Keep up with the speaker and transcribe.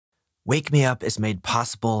Wake Me Up is made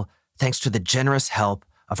possible thanks to the generous help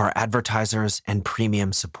of our advertisers and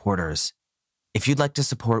premium supporters. If you'd like to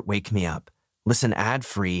support Wake Me Up, listen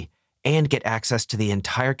ad-free, and get access to the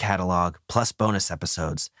entire catalog plus bonus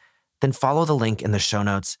episodes, then follow the link in the show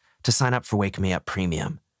notes to sign up for Wake Me Up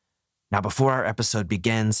Premium. Now, before our episode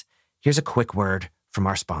begins, here's a quick word from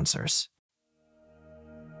our sponsors.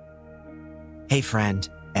 Hey friend,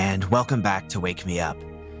 and welcome back to Wake Me Up.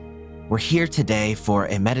 We're here today for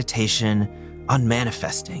a meditation on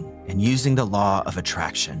manifesting and using the law of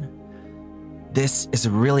attraction. This is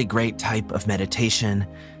a really great type of meditation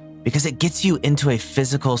because it gets you into a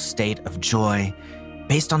physical state of joy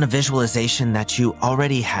based on a visualization that you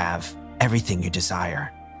already have everything you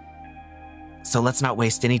desire. So let's not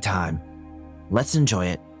waste any time. Let's enjoy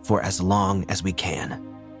it for as long as we can.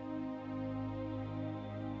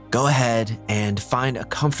 Go ahead and find a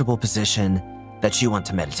comfortable position that you want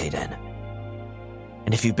to meditate in.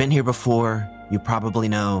 And if you've been here before, you probably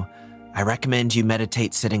know I recommend you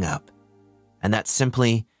meditate sitting up. And that's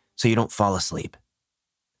simply so you don't fall asleep.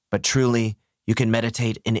 But truly, you can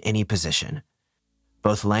meditate in any position.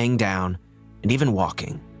 Both laying down and even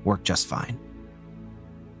walking work just fine.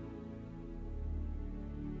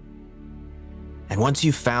 And once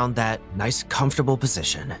you've found that nice, comfortable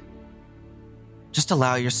position, just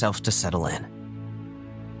allow yourself to settle in.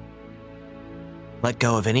 Let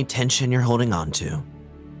go of any tension you're holding on to.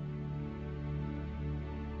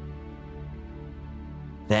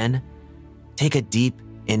 Then, take a deep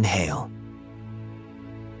inhale.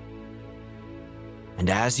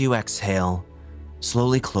 And as you exhale,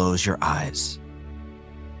 slowly close your eyes.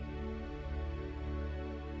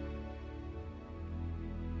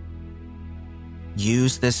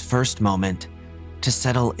 Use this first moment to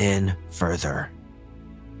settle in further.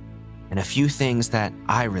 And a few things that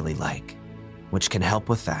I really like, which can help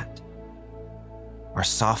with that, are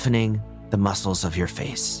softening the muscles of your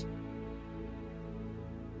face,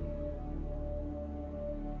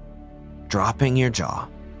 dropping your jaw,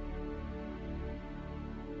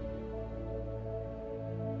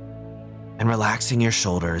 and relaxing your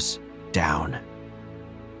shoulders down.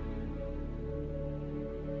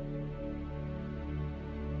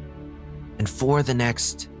 And for the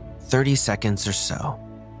next 30 seconds or so,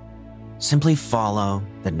 simply follow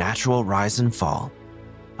the natural rise and fall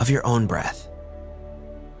of your own breath.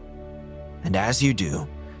 And as you do,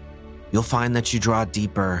 you'll find that you draw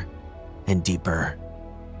deeper and deeper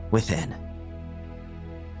within.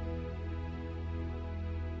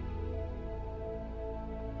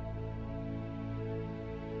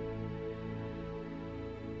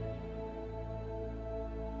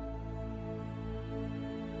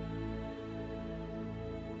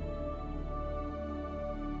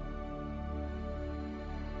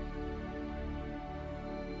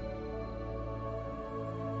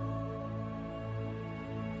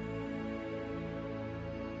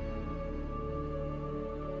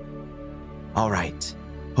 All right,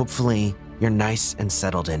 hopefully you're nice and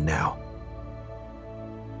settled in now.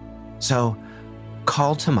 So,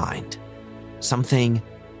 call to mind something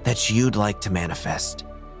that you'd like to manifest.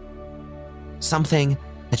 Something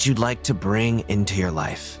that you'd like to bring into your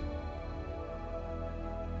life.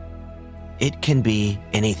 It can be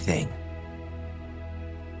anything.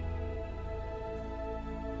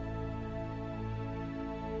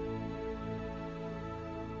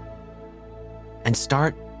 And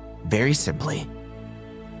start very simply,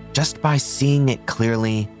 just by seeing it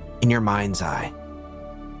clearly in your mind's eye.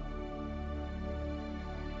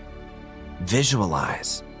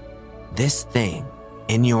 Visualize this thing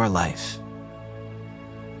in your life.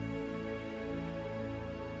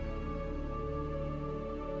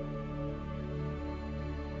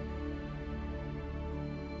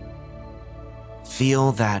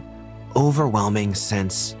 Feel that overwhelming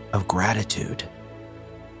sense of gratitude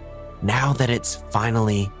now that it's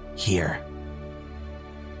finally here.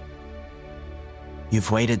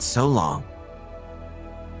 You've waited so long.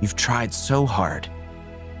 You've tried so hard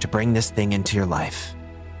to bring this thing into your life.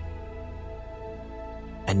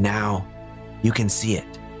 And now you can see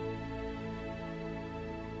it.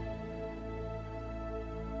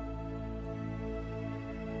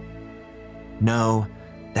 Know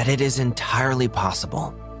that it is entirely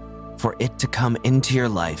possible for it to come into your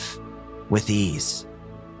life with ease.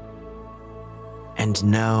 And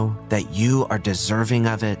know that you are deserving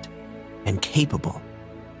of it and capable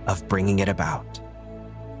of bringing it about.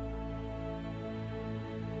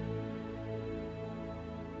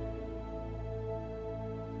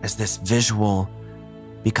 As this visual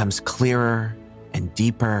becomes clearer and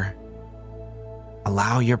deeper,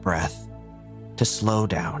 allow your breath to slow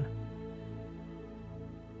down.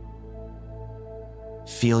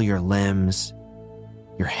 feel your limbs,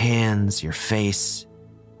 your hands, your face,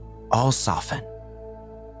 all soften,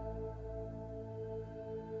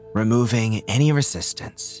 removing any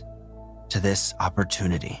resistance to this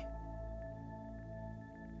opportunity.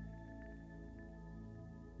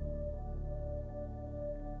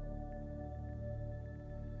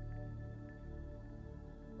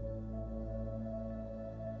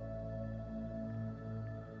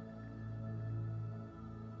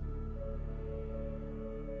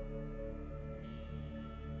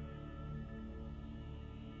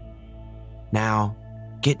 Now,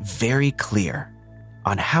 get very clear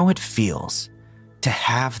on how it feels to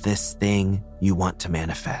have this thing you want to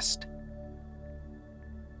manifest.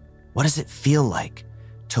 What does it feel like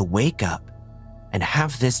to wake up and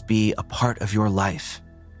have this be a part of your life?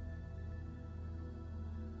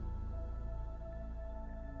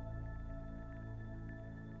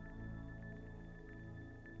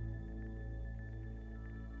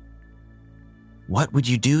 What would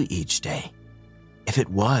you do each day if it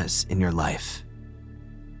was in your life?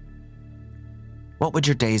 What would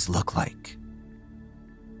your days look like?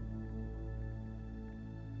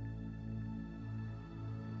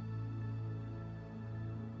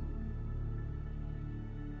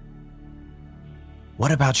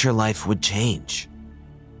 What about your life would change?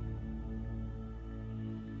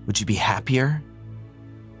 Would you be happier?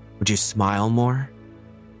 Would you smile more?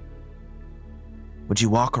 Would you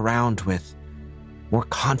walk around with more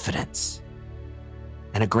confidence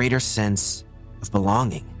and a greater sense of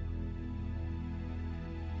belonging?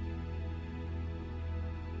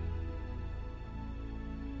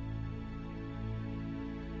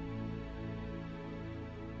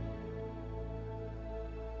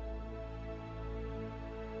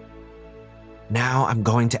 Now I'm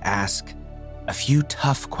going to ask a few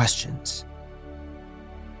tough questions.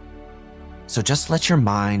 So just let your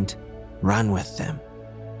mind run with them.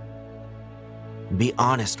 And be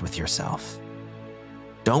honest with yourself.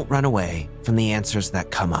 Don't run away from the answers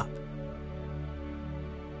that come up.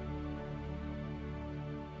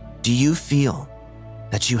 Do you feel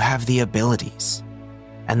that you have the abilities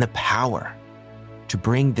and the power to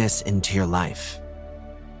bring this into your life?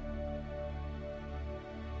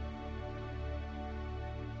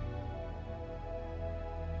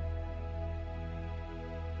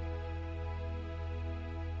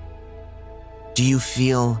 Do you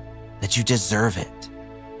feel that you deserve it?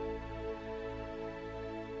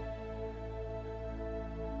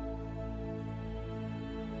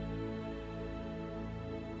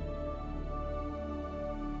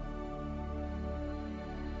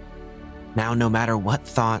 Now, no matter what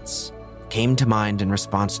thoughts came to mind in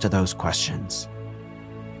response to those questions,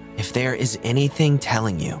 if there is anything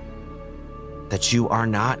telling you that you are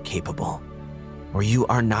not capable or you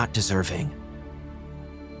are not deserving,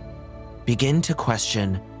 begin to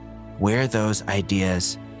question where those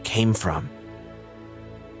ideas came from.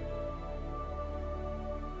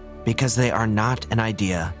 Because they are not an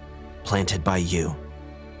idea planted by you.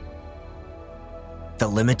 The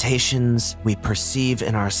limitations we perceive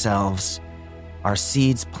in ourselves are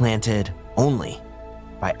seeds planted only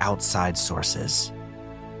by outside sources.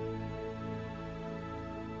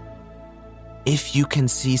 If you can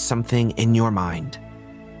see something in your mind,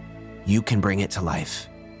 you can bring it to life.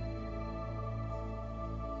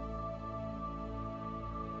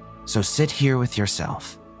 So sit here with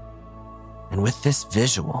yourself and with this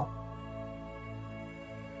visual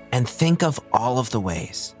and think of all of the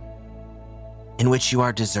ways in which you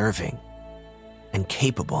are deserving and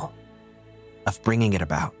capable of bringing it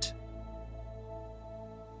about.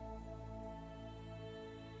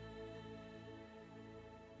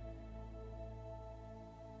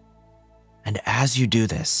 And as you do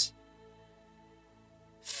this,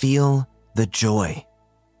 feel the joy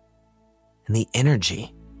and the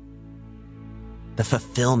energy, the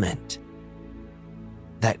fulfillment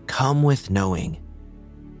that come with knowing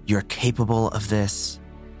you're capable of this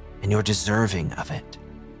and you're deserving of it.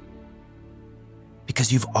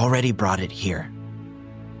 Because you've already brought it here.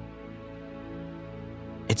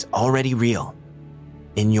 It's already real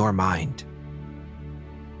in your mind.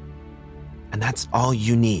 And that's all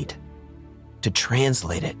you need to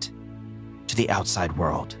translate it to the outside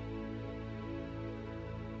world.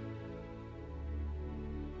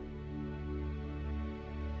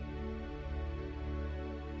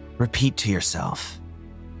 Repeat to yourself,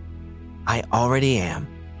 I already am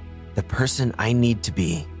the person I need to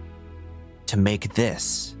be to make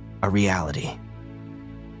this a reality.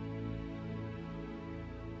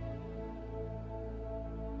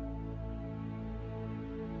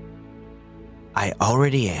 I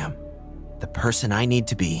already am the person I need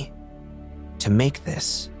to be to make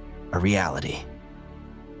this a reality.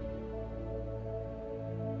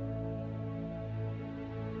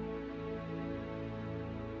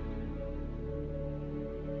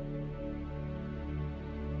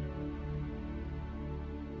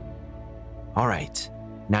 All right,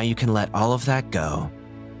 now you can let all of that go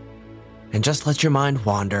and just let your mind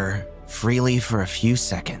wander freely for a few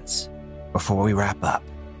seconds before we wrap up.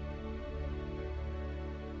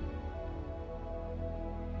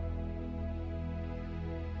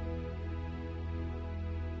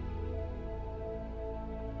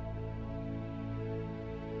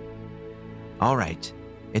 All right,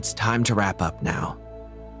 it's time to wrap up now.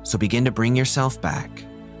 So begin to bring yourself back.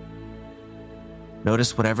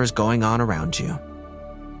 Notice whatever's going on around you.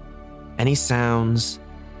 Any sounds,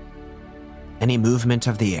 any movement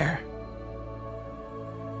of the air.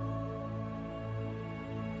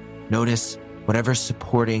 Notice whatever's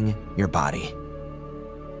supporting your body.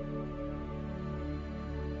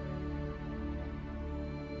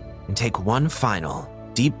 And take one final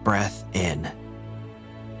deep breath in.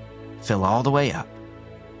 Fill all the way up.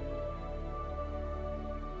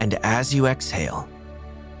 And as you exhale,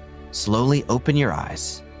 slowly open your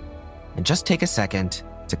eyes and just take a second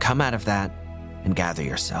to come out of that and gather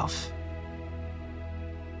yourself.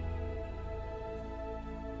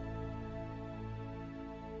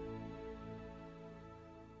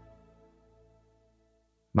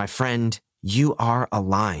 My friend, you are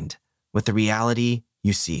aligned with the reality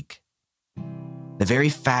you seek. The very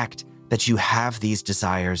fact that you have these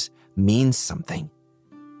desires means something.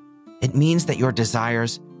 It means that your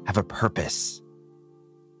desires have a purpose.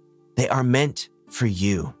 They are meant for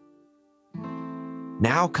you.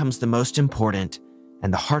 Now comes the most important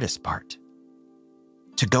and the hardest part.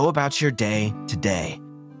 To go about your day today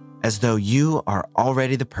as though you are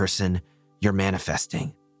already the person you're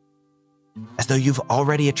manifesting. As though you've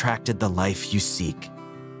already attracted the life you seek.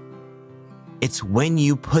 It's when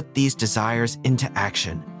you put these desires into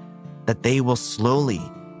action that they will slowly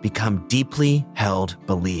become deeply held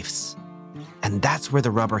beliefs. And that's where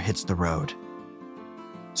the rubber hits the road.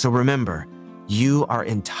 So remember, you are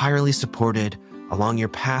entirely supported along your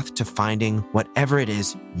path to finding whatever it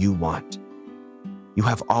is you want. You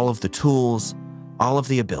have all of the tools, all of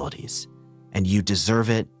the abilities, and you deserve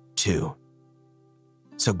it too.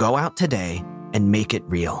 So go out today and make it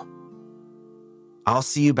real. I'll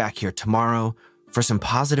see you back here tomorrow for some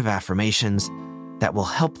positive affirmations that will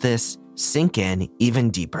help this sink in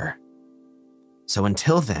even deeper. So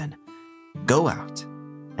until then, go out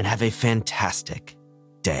and have a fantastic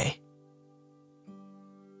day.